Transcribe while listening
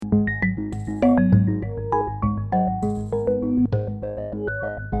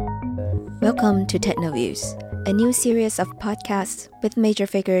Welcome to TechnoViews, a new series of podcasts with major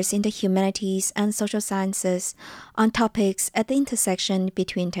figures in the humanities and social sciences on topics at the intersection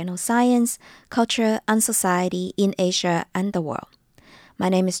between technoscience, culture, and society in Asia and the world. My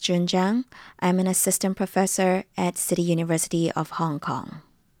name is Jun Zhang. I'm an assistant professor at City University of Hong Kong.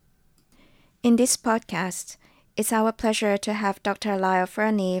 In this podcast, it's our pleasure to have Dr. Lyle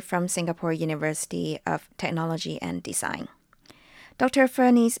Fernie from Singapore University of Technology and Design. Dr.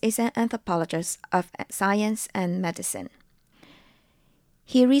 Fernie is an anthropologist of science and medicine.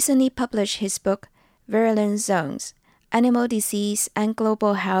 He recently published his book, Virulent Zones, Animal Disease and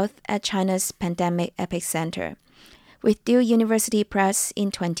Global Health at China's Pandemic Epicenter, with Duke University Press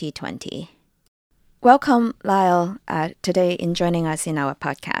in 2020. Welcome, Lyle, today in joining us in our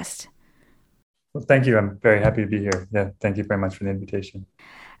podcast. Well, thank you. I'm very happy to be here. Yeah, thank you very much for the invitation.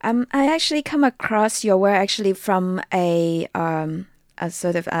 I actually come across your work from a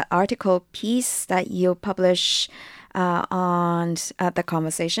sort of article piece that you publish on The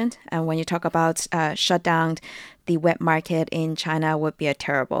Conversation. And when you talk about shut down the web market in China would be a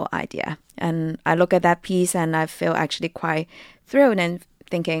terrible idea. And I look at that piece and I feel actually quite thrilled and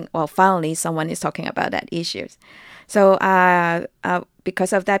thinking, well, finally someone is talking about that issue. So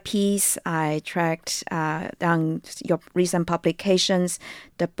because of that piece, I tracked down your recent publications,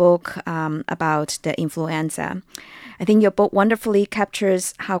 the book about the influenza. I think your book wonderfully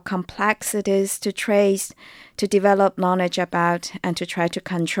captures how complex it is to trace, to develop knowledge about, and to try to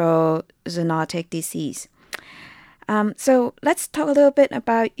control zoonotic disease. So let's talk a little bit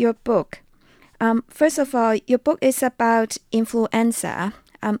about your book. First of all, your book is about influenza.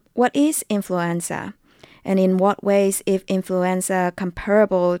 What is influenza? And in what ways is influenza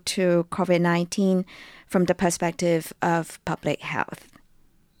comparable to COVID-19 from the perspective of public health?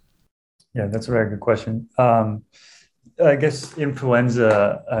 Yeah, that's a very good question. I guess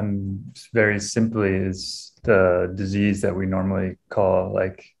influenza, very simply, is the disease that we normally call,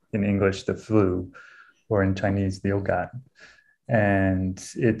 like in English, the flu, or in Chinese, the Liugan. And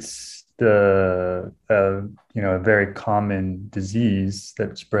it's a very common disease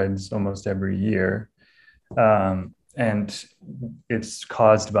that spreads almost every year. And it's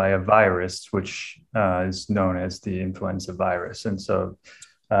caused by a virus, which is known as the influenza virus. And so,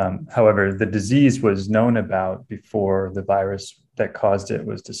 however, the disease was known about before the virus that caused it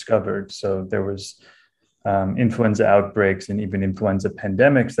was discovered. So there was influenza outbreaks and even influenza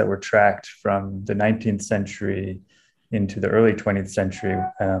pandemics that were tracked from the 19th century into the early 20th century.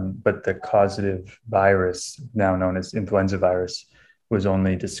 But the causative virus, now known as influenza virus, was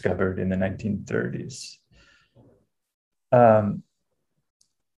only discovered in the 1930s.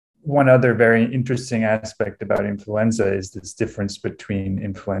 One other very interesting aspect about influenza is this difference between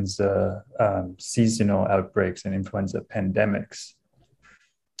influenza seasonal outbreaks and influenza pandemics.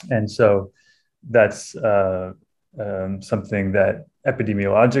 And so that's something that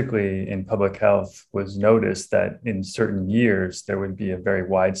epidemiologically in public health was noticed, that in certain years there would be a very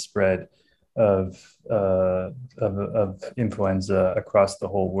widespread of influenza across the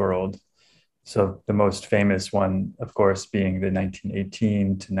whole world. So the most famous one, of course, being the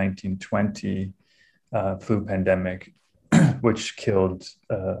 1918 to 1920 flu pandemic, which killed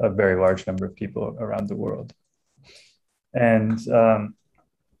a very large number of people around the world. And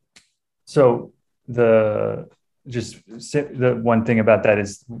so the one thing about that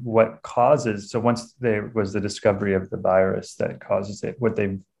is what causes. So once there was the discovery of the virus that causes it, what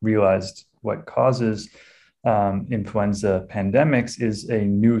they realized what causes influenza pandemics is a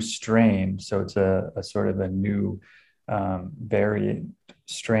new strain. So it's a sort of a new variant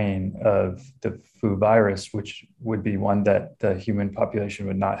strain of the flu virus, which would be one that the human population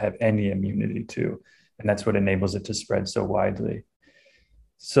would not have any immunity to. And that's what enables it to spread so widely.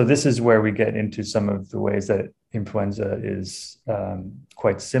 So this is where we get into some of the ways that influenza is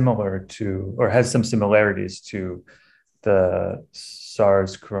quite similar to, or has some similarities to, the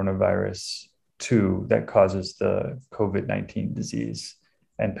SARS coronavirus 2 that causes the COVID-19 disease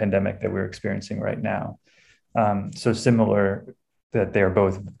and pandemic that we're experiencing right now. So similar that they're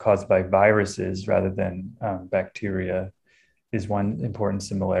both caused by viruses rather than bacteria is one important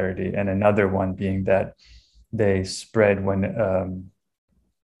similarity. And another one being that they spread when,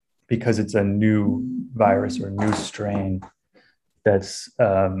 because it's a new virus or new strain that's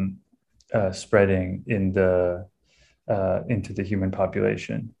spreading into the human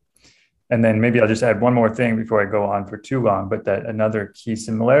population. And then maybe I'll just add one more thing before I go on for too long, but that another key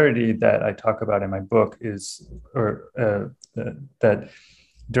similarity that I talk about in my book is that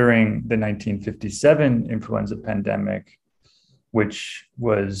during the 1957 influenza pandemic, which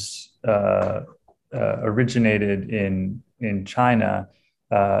was originated in China,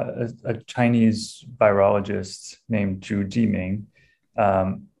 a Chinese virologist named Zhu Jiming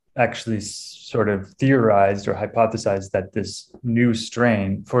actually sort of theorized or hypothesized that this new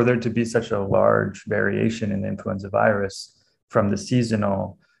strain, for there to be such a large variation in the influenza virus from the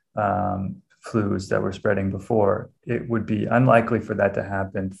seasonal flus that were spreading before, it would be unlikely for that to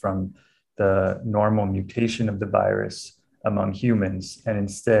happen from the normal mutation of the virus among humans. And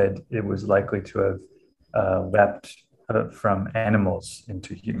instead, it was likely to have leapt from animals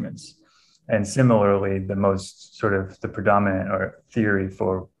into humans. And similarly, the most sort of the predominant or theory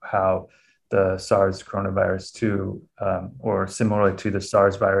for how the SARS coronavirus 2, or similarly to the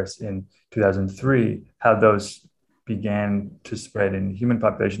SARS virus in 2003, how those began to spread in the human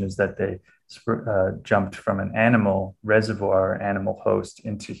population is that they jumped from an animal reservoir, animal host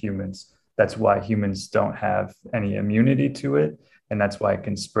into humans. That's why humans don't have any immunity to it. And that's why it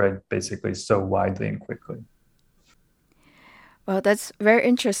can spread basically so widely and quickly. Well, that's very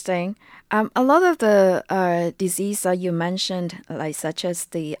interesting. A lot of the disease that you mentioned, like such as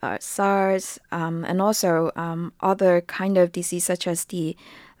the SARS, and also other kind of disease such as the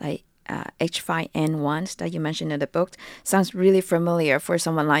like H5N1 that you mentioned in the book, sounds really familiar for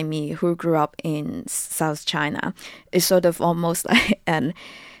someone like me who grew up in South China. It's sort of almost like an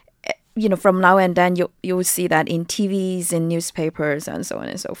from now and then you will see that in TVs, in newspapers, and so on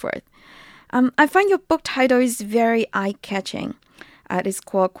and so forth. I find your book title is very eye-catching. It's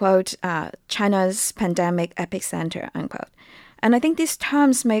called, quote, China's Pandemic Epicenter, unquote. And I think these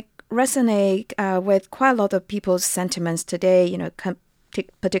terms may resonate with quite a lot of people's sentiments today,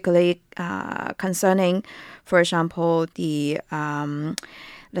 particularly concerning, for example, the,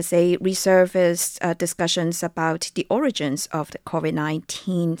 let's say, resurfaced discussions about the origins of the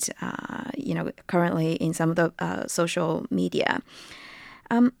COVID-19, currently in some of the social media.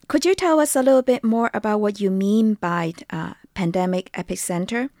 Could you tell us a little bit more about what you mean by pandemic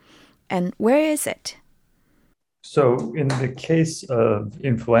epicenter, and where is it? So in the case of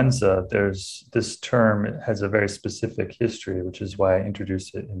influenza, there's this term, it has a very specific history, which is why I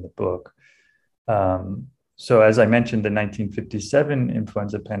introduced it in the book. So as I mentioned, the 1957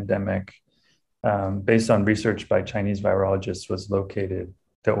 influenza pandemic, based on research by Chinese virologists,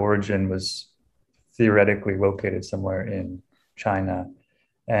 the origin was theoretically located somewhere in China.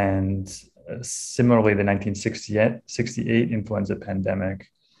 And similarly, the 1968 influenza pandemic,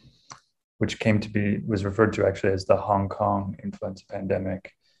 which was referred to actually as the Hong Kong influenza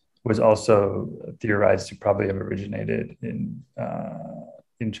pandemic, was also theorized to probably have originated in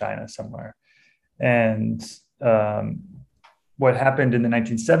China somewhere. And what happened in the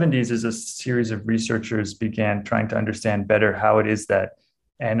 1970s is a series of researchers began trying to understand better how it is that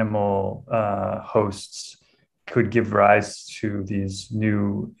animal hosts could give rise to these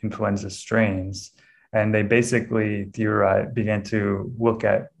new influenza strains. And they basically began to look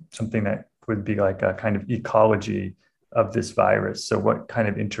at something that would be like a kind of ecology of this virus. So what kind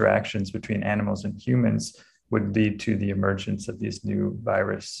of interactions between animals and humans would lead to the emergence of these new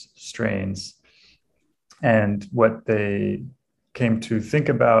virus strains. And what they came to think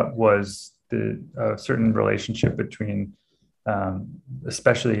about was the certain relationship between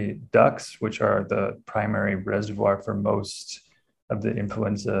especially ducks, which are the primary reservoir for most of the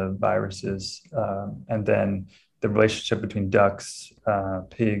influenza viruses, and then the relationship between ducks,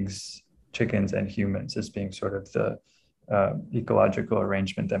 pigs, chickens, and humans as being sort of the ecological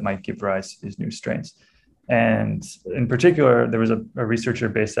arrangement that might give rise to these new strains. And in particular, there was a researcher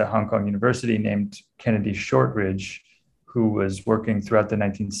based at Hong Kong University named Kennedy Shortridge, who was working throughout the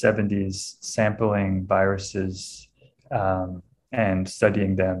 1970s sampling viruses and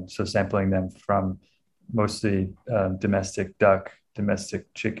studying them. So sampling them from mostly domestic duck,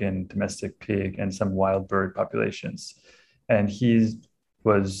 domestic chicken, domestic pig, and some wild bird populations. And he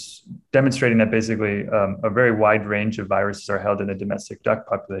was demonstrating that basically a very wide range of viruses are held in the domestic duck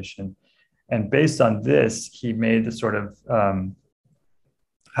population. And based on this, he made the sort of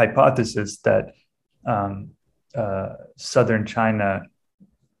hypothesis that southern China,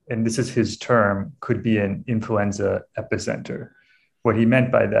 and this is his term, could be an influenza epicenter. What he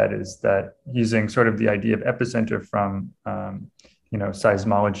meant by that is that using sort of the idea of epicenter from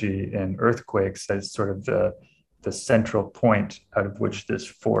seismology and earthquakes as sort of the central point out of which this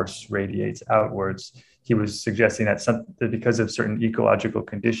force radiates outwards, he was suggesting that because of certain ecological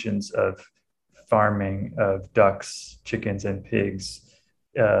conditions of farming of ducks, chickens, and pigs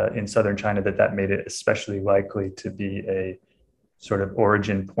in southern China, that made it especially likely to be a sort of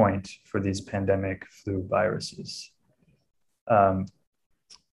origin point for these pandemic flu viruses. I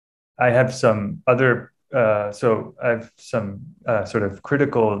have some other, sort of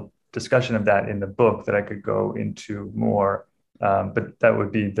critical discussion of that in the book that I could go into more But that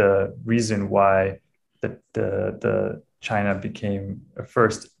would be the reason why the China became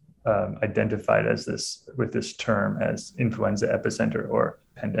first identified as this with this term as influenza epicenter or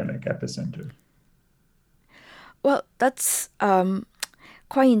pandemic epicenter. Well, that's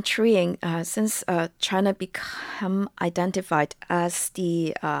quite intriguing since China become identified as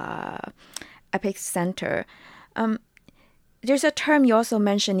the epicenter. There's a term you also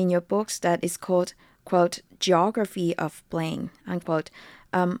mentioned in your books that is called, quote, geography of blame, unquote.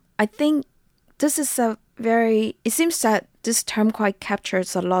 I think this is it seems that this term quite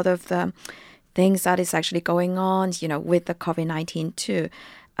captures a lot of the things that is actually going on, with the COVID-19 too.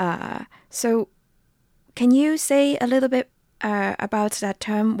 So can you say a little bit about that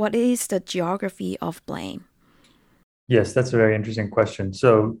term? What is the geography of blame? Yes, that's a very interesting question.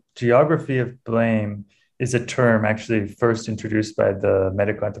 So geography of blame is a term actually first introduced by the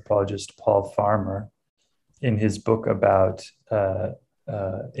medical anthropologist Paul Farmer in his book about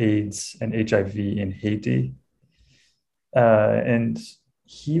AIDS and HIV in Haiti. And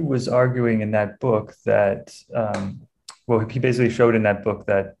he was arguing in that book that, he basically showed in that book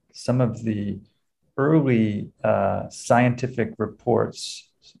that some of the early scientific reports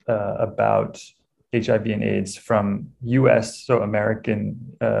about HIV and AIDS from US, so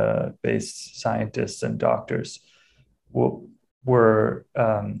American based scientists and doctors were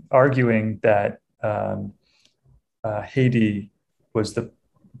arguing that Haiti was the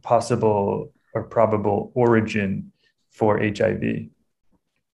possible or probable origin for HIV.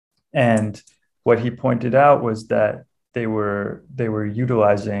 And what he pointed out was that they were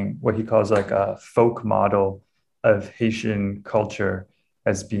utilizing what he calls like a folk model of Haitian culture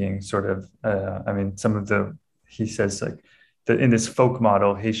as being sort of, he says like that in this folk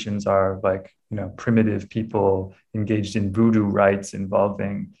model, Haitians are like, primitive people engaged in voodoo rites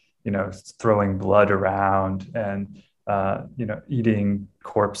involving, throwing blood around and, eating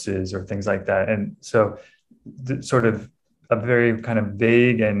corpses or things like that. And so sort of a very kind of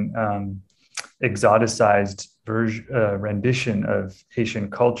vague and exoticized rendition of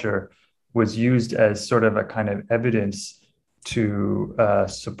Haitian culture was used as sort of a kind of evidence to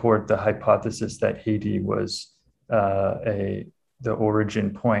support the hypothesis that Haiti was the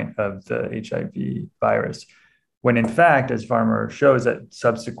origin point of the HIV virus. When in fact, as Farmer shows, that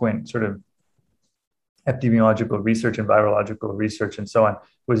subsequent sort of epidemiological research and virological research and so on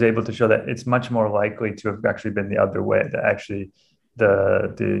was able to show that it's much more likely to have actually been the other way, that actually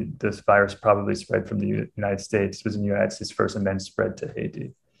this virus probably spread from the United States, was in the United States first and then spread to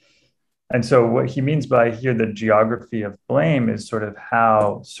Haiti. And so what he means by here, the geography of blame, is sort of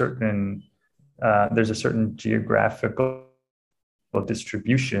how there's a certain geographical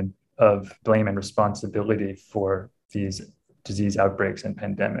distribution of blame and responsibility for these disease outbreaks and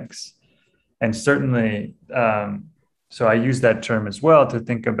pandemics. And certainly, so I use that term as well to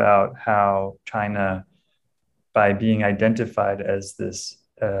think about how China, by being identified as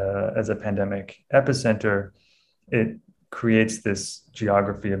as a pandemic epicenter, it creates this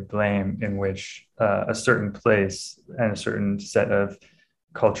geography of blame in which a certain place and a certain set of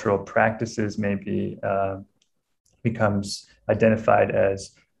cultural practices maybe becomes identified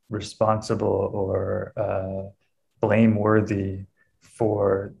as responsible or blameworthy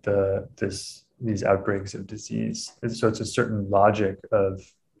for these outbreaks of disease. And so it's a certain logic of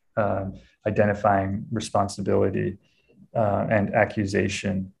identifying responsibility and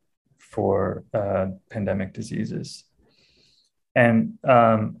accusation for pandemic diseases. And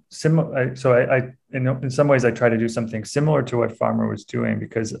so I in some ways, I try to do something similar to what Farmer was doing,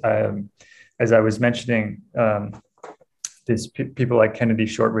 because as I was mentioning, these people like Kennedy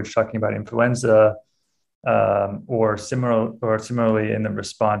Shortridge talking about influenza, or similarly in the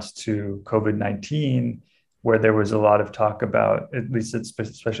response to COVID-19, where there was a lot of talk about, at least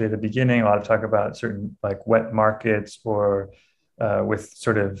especially at the beginning, a lot of talk about certain like wet markets or with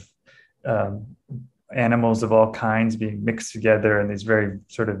sort of animals of all kinds being mixed together, and these very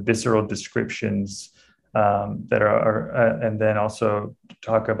sort of visceral descriptions that are and then also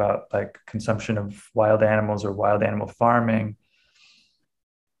talk about like consumption of wild animals or wild animal farming.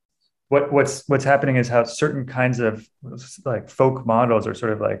 What's happening is how certain kinds of like folk models, or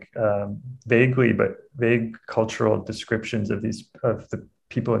sort of like vague cultural descriptions of the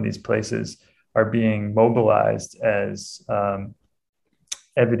people in these places, are being mobilized as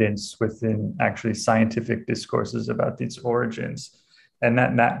evidence within actually scientific discourses about these origins, and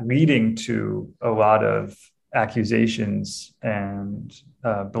that leading to a lot of accusations and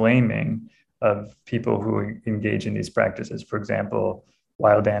blaming of people who engage in these practices. For example,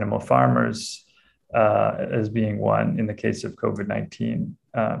 wild animal farmers as being one in the case of COVID-19,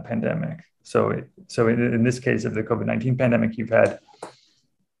 pandemic. So in this case of the COVID-19 pandemic, you've had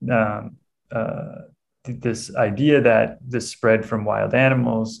um, this idea that this spread from wild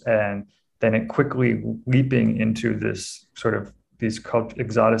animals, and then it quickly leaping into this sort of these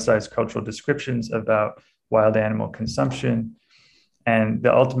exoticized cultural descriptions about wild animal consumption. And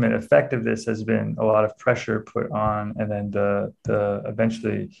the ultimate effect of this has been a lot of pressure put on, and then the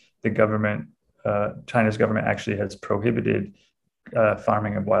eventually the government, China's government actually has prohibited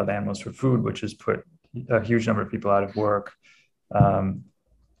farming of wild animals for food, which has put a huge number of people out of work.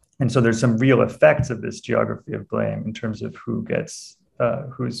 And so there's some real effects of this geography of blame in terms of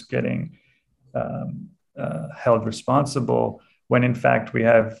who's getting held responsible, when in fact we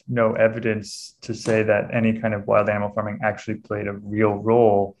have no evidence to say that any kind of wild animal farming actually played a real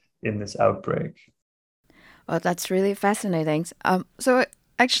role in this outbreak. Well, that's really fascinating. So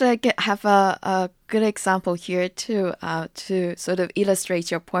actually, I have a good example here too, to sort of illustrate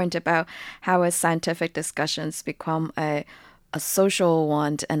your point about how a scientific discussions become a social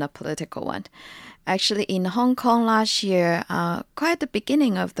one and a political one. Actually, in Hong Kong last year, quite at the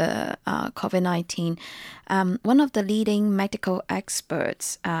beginning of the COVID-19, one of the leading medical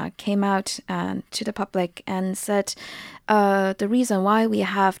experts came out to the public and said the reason why we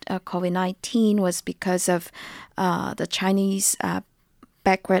have COVID-19 was because of the Chinese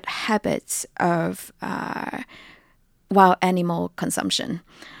backward habits of wild animal consumption.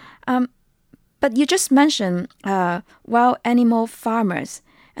 But you just mentioned wild animal farmers.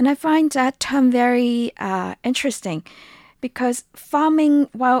 And I find that term very interesting, because farming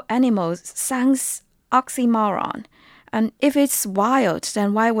wild animals sounds oxymoron. And if it's wild,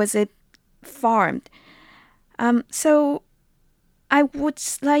 then why was it farmed? So I would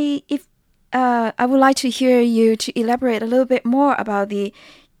like to hear you to elaborate a little bit more about the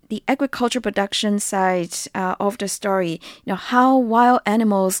agriculture production side of the story. How wild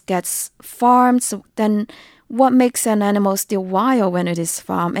animals gets farmed, so then what makes an animal still wild when it is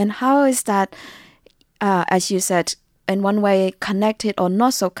farmed, and how is that, as you said, in one way connected or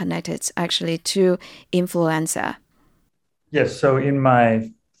not so connected actually to influenza? Yes, so in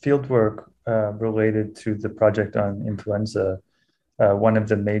my fieldwork related to the project on influenza, one of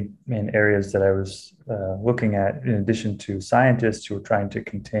the main areas that I was looking at, in addition to scientists who were trying to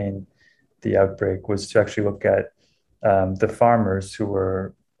contain the outbreak, was to actually look at the farmers who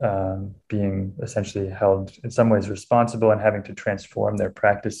were being essentially held in some ways responsible and having to transform their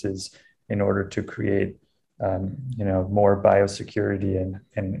practices in order to create, more biosecurity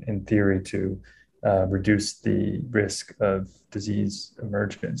and in theory to reduce the risk of disease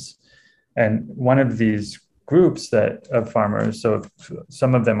emergence. And one of these groups of farmers, so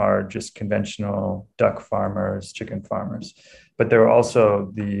some of them are just conventional duck farmers, chicken farmers, but there are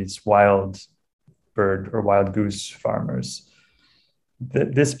also these wild bird or wild goose farmers.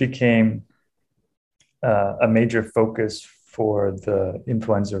 This became a major focus for the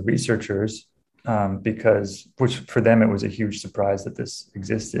influenza researchers, which for them, it was a huge surprise that this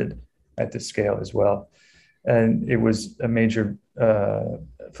existed at this scale as well. And it was a major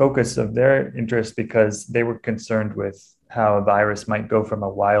focus of their interest because they were concerned with how a virus might go from a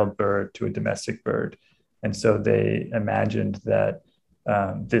wild bird to a domestic bird. And so they imagined that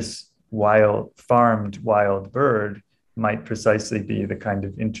this farmed wild bird might precisely be the kind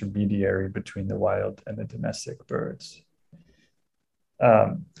of intermediary between the wild and the domestic birds.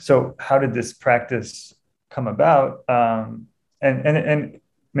 So how did this practice come about? And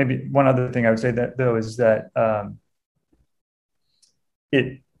maybe one other thing I would say that though is that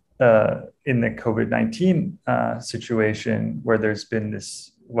in the COVID-19 situation, where there's been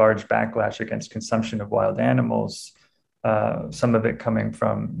this large backlash against consumption of wild animals, some of it coming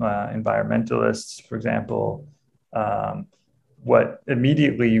from environmentalists, for example, what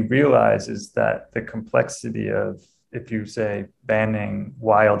immediately you realize is that the complexity of, if you say, banning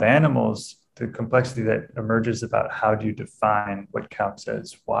wild animals, the complexity that emerges about how do you define what counts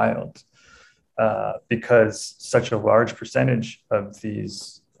as wild, because such a large percentage of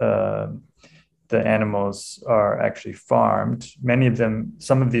these the animals are actually farmed. Many of them,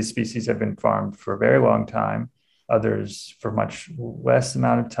 some of these species have been farmed for a very long time, others for much less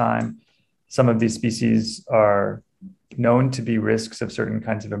amount of time. Some of these species are known to be risks of certain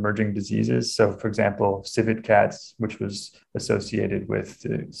kinds of emerging diseases. So, for example, civet cats, which was associated with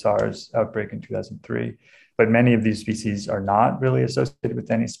the SARS outbreak in 2003. But many of these species are not really associated with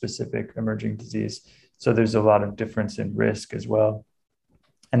any specific emerging disease. So there's a lot of difference in risk as well.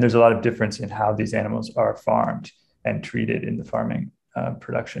 And there's a lot of difference in how these animals are farmed and treated in the farming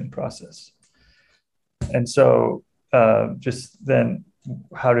production process. And so just then,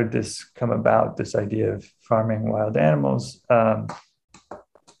 how did this come about, this idea of farming wild animals?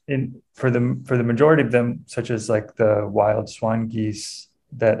 for the majority of them, such as like the wild swan geese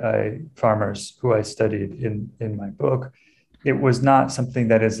farmers who I studied in my book, it was not something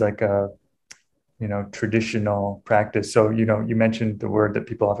that is like a traditional practice. So you mentioned the word that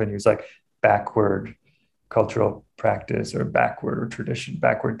people often use, like backward cultural practice or backward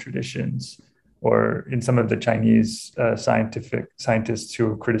traditions. Or in some of the Chinese scientists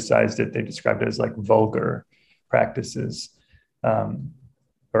who criticized it, they described it as like vulgar practices,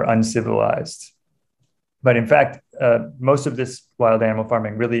 or uncivilized. But in fact, most of this wild animal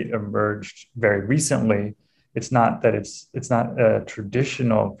farming really emerged very recently. It's not a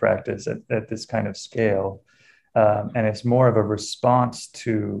traditional practice at this kind of scale. And it's more of a response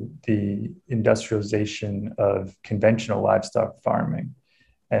to the industrialization of conventional livestock farming.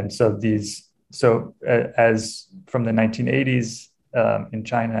 And as from the 1980s in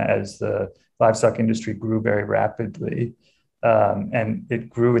China, as the livestock industry grew very rapidly, and it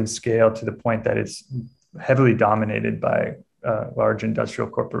grew in scale to the point that it's heavily dominated by large industrial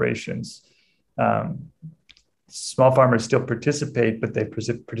corporations. Small farmers still participate, but they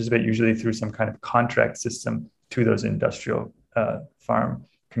participate usually through some kind of contract system to those industrial farm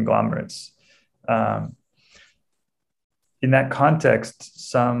conglomerates. In that context,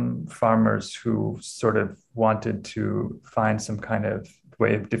 some farmers who sort of wanted to find some kind of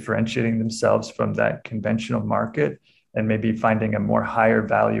way of differentiating themselves from that conventional market and maybe finding a more higher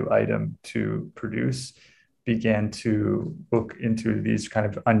value item to produce began to look into these kind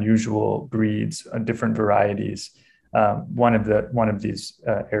of unusual breeds, different varieties. One of these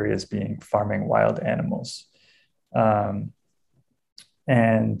areas being farming wild animals,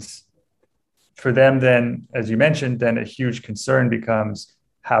 and for them, then, as you mentioned, then a huge concern becomes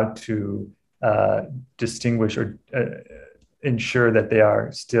how to distinguish or ensure that they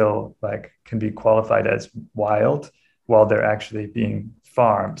are still can be qualified as wild while they're actually being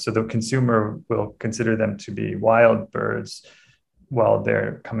farmed. So the consumer will consider them to be wild birds while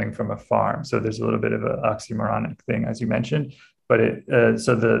they're coming from a farm. So there's a little bit of an oxymoronic thing, as you mentioned. But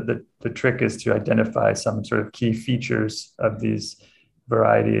so the trick is to identify some sort of key features of these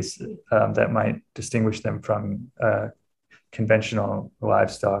varieties that might distinguish them from conventional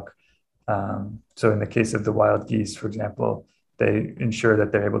livestock. So in the case of the wild geese, for example, they ensure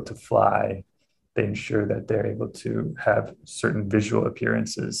that they're able to fly. They ensure that they're able to have certain visual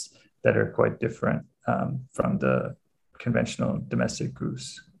appearances that are quite different from the conventional domestic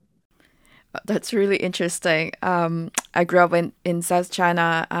goose. That's really interesting. I grew up in South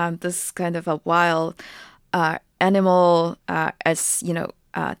China. This kind of a wild animal, as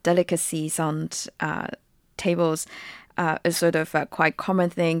delicacies on tables is sort of quite common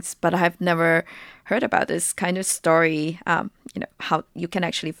things. But I've never heard about this kind of story. How you can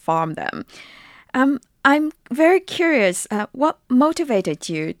actually farm them. I'm very curious. What motivated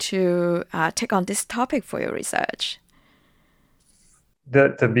you to take on this topic for your research?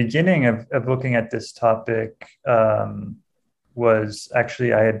 The beginning of looking at this topic was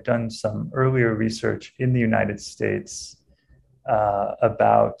actually I had done some earlier research in the United States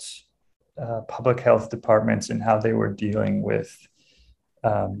about public health departments and how they were dealing with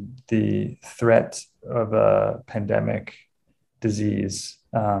the threat of a pandemic disease,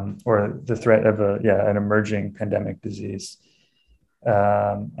 or the threat of an emerging pandemic disease.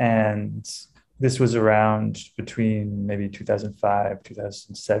 And this was around between maybe 2005,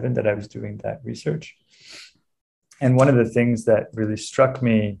 2007 that I was doing that research. And one of the things that really struck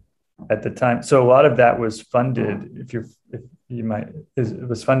me at the time, so a lot of that was funded, it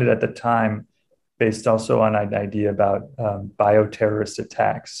was funded at the time based also on an idea about bioterrorist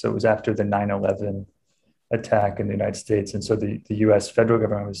attacks. So it was after the 9/11 attack in the United States. And so the US federal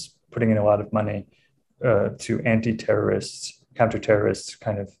government was putting in a lot of money to anti-terrorist, counter-terrorist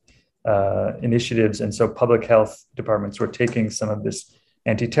kind of initiatives. And so public health departments were taking some of this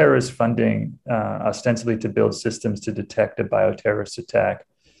anti-terrorist funding ostensibly to build systems to detect a bioterrorist attack.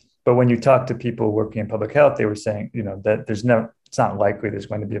 But when you talk to people working in public health, they were saying, that it's not likely there's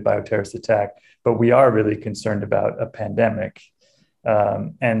going to be a bioterrorist attack, but we are really concerned about a pandemic.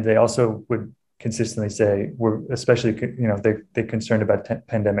 And they also would consistently say they're concerned about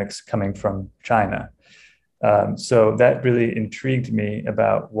pandemics coming from China. So that really intrigued me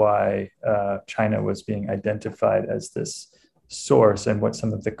about why China was being identified as this source and what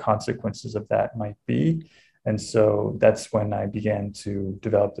some of the consequences of that might be. And so that's when I began to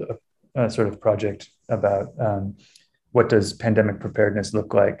develop a sort of project about what does pandemic preparedness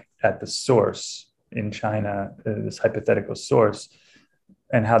look like at the source in China, this hypothetical source,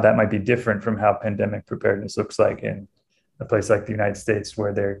 and how that might be different from how pandemic preparedness looks like in a place like the United States,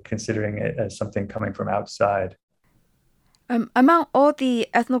 where they're considering it as something coming from outside. Among all the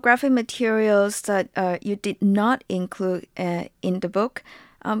ethnographic materials that you did not include in the book,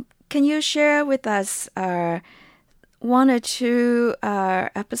 can you share with us one or two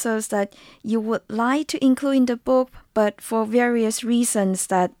episodes that you would like to include in the book, but for various reasons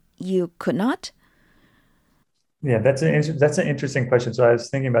that you could not? Yeah, that's an interesting question. So I was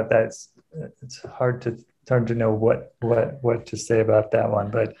thinking about that. It's hard to know what to say about that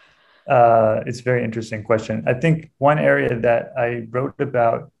one, but it's a very interesting question. I think one area that I wrote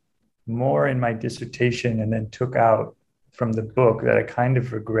about more in my dissertation and then took out from the book that I kind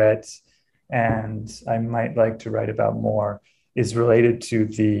of regret and I might like to write about more is related to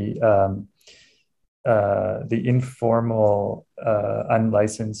the informal,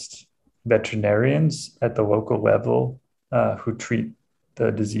 unlicensed veterinarians at the local level who treat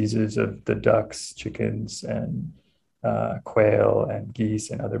the diseases of the ducks, chickens, and quail and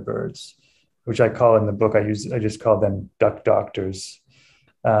geese and other birds, which I call in the book. I just call them duck doctors,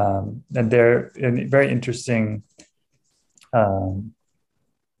 and they're a very interesting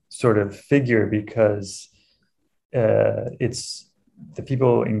sort of figure because it's the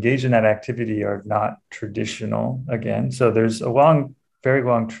people engaged in that activity are not traditional again. So there's a very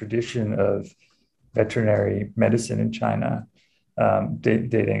long tradition of veterinary medicine in China,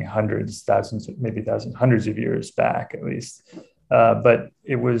 dating hundreds, thousands, maybe thousands, hundreds of years back at least. But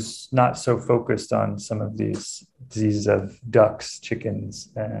it was not so focused on some of these diseases of ducks,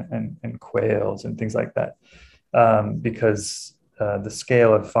 chickens, and quails and things like that, because the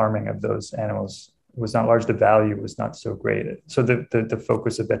scale of farming of those animals was not large. The value was not so great. So the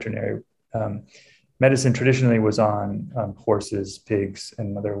focus of veterinary medicine traditionally was on horses, pigs,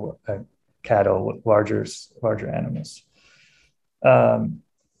 and other cattle, larger animals.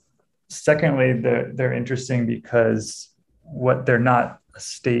 Secondly, they're interesting because they're not a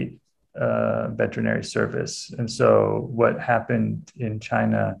state veterinary service. And so what happened in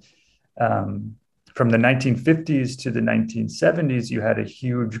China from the 1950s to the 1970s, you had a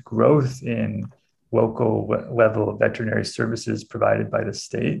huge growth in local level veterinary services provided by the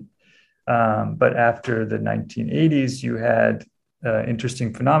state. But after the 1980s, you had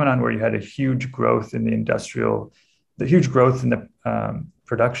interesting phenomenon where you had a huge growth in the huge growth in the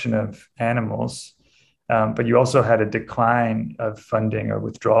production of animals. But you also had a decline of funding or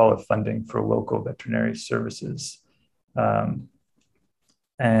withdrawal of funding for local veterinary services.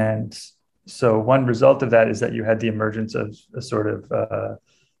 And so one result of that is that you had the emergence of a sort of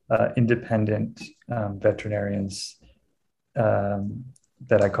independent veterinarians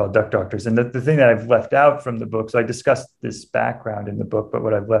that I call duck doctors. And the thing that I've left out from the book, so I discussed this background in the book, but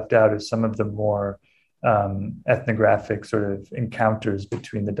what I've left out is some of the more ethnographic sort of encounters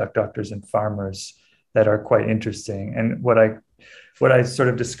between the duck doctors and farmers that are quite interesting. And what I sort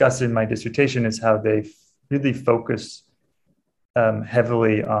of discuss in my dissertation is how they really focus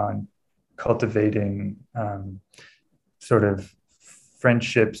heavily on cultivating sort of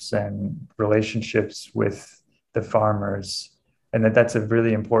friendships and relationships with the farmers, and that's a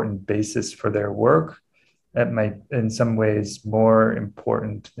really important basis for their work. That might, in some ways, more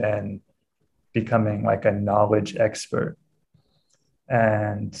important than becoming like a knowledge expert.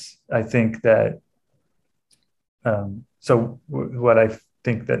 And I think that what I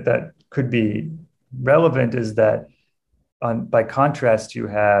think that could be relevant is that by contrast, you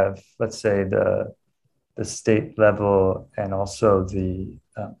have, let's say, the state level and also the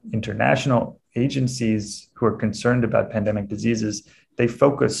international agencies who are concerned about pandemic diseases. They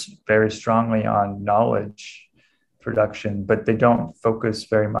focus very strongly on knowledge production, but they don't focus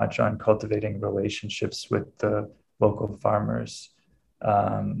very much on cultivating relationships with the local farmers.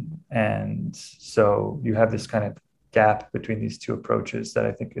 And so you have this kind of gap between these two approaches that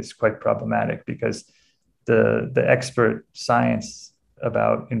I think is quite problematic, because the expert science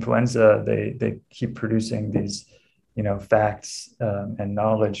about influenza, they keep producing these, facts and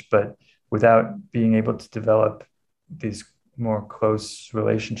knowledge, but without being able to develop these more close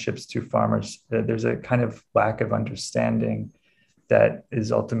relationships to farmers, there's a kind of lack of understanding that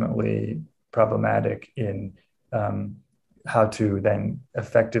is ultimately problematic in how to then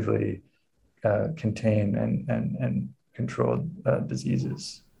effectively contain and control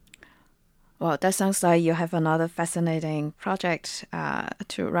diseases. Well, that sounds like you have another fascinating project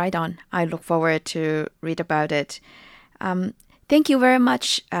to write on. I look forward to read about it. Thank you very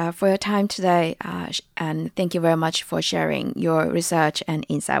much for your time today, and thank you very much for sharing your research and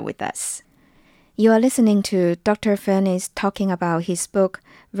insight with us. You are listening to Dr. Furniss talking about his book,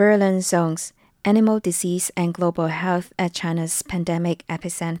 Virulent Zones, Animal Disease and Global Health at China's Pandemic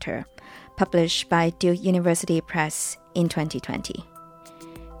Epicenter, published by Duke University Press in 2020.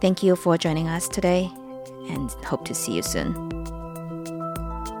 Thank you for joining us today. and hope to see you soon.